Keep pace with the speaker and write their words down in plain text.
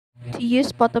To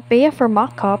use Photopea for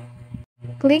mockup,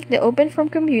 click the Open from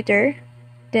Computer,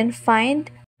 then find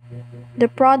the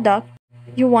product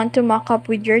you want to mock up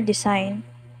with your design.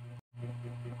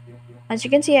 As you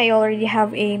can see, I already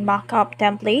have a mockup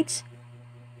templates.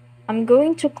 I'm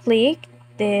going to click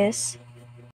this,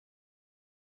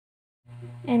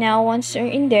 and now once you're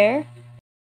in there,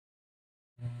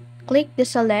 click the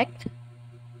select,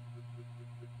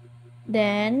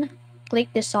 then click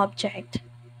the subject.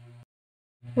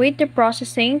 Wait the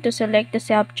processing to select the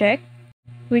subject,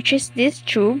 which is this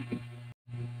tube.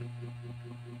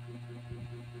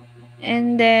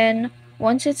 And then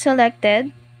once it's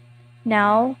selected,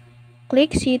 now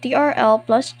click Ctrl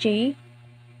plus J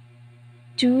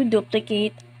to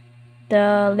duplicate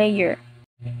the layer.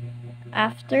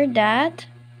 After that,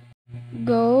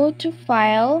 go to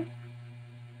File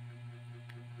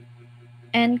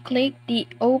and click the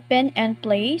Open and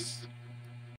Place.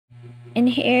 In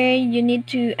here, you need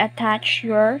to attach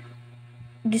your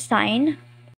design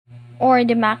or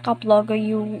the mockup logo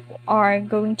you are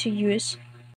going to use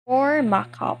for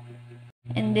mockup.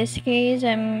 In this case,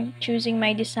 I'm choosing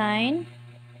my design,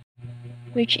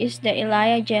 which is the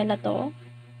Elia Gelato.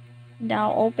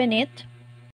 Now open it.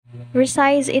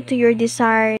 Resize it to your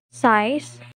desired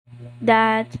size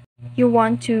that you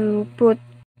want to put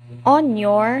on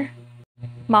your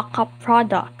mockup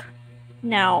product.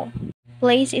 Now,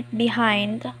 place it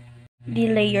behind the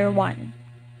layer 1.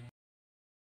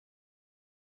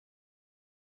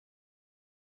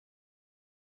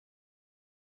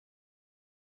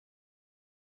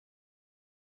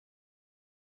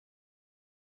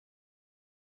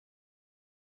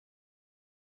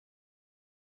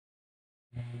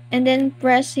 And then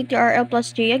press Ctrl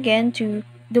plus J again to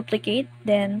duplicate,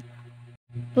 then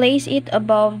place it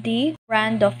above the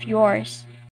brand of yours.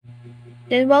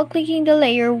 Then while clicking the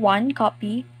layer 1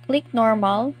 copy, click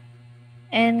normal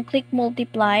and click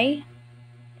multiply.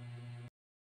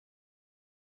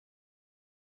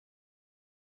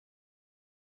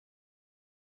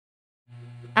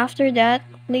 After that,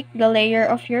 click the layer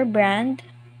of your brand.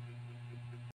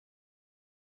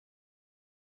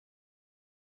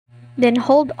 Then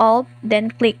hold Alt,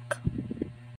 then click.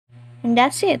 And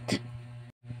that's it.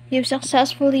 You've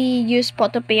successfully used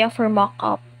Photopea for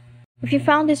mockup. If you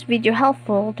found this video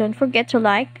helpful, don't forget to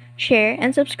like, share,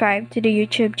 and subscribe to the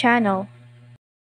YouTube channel.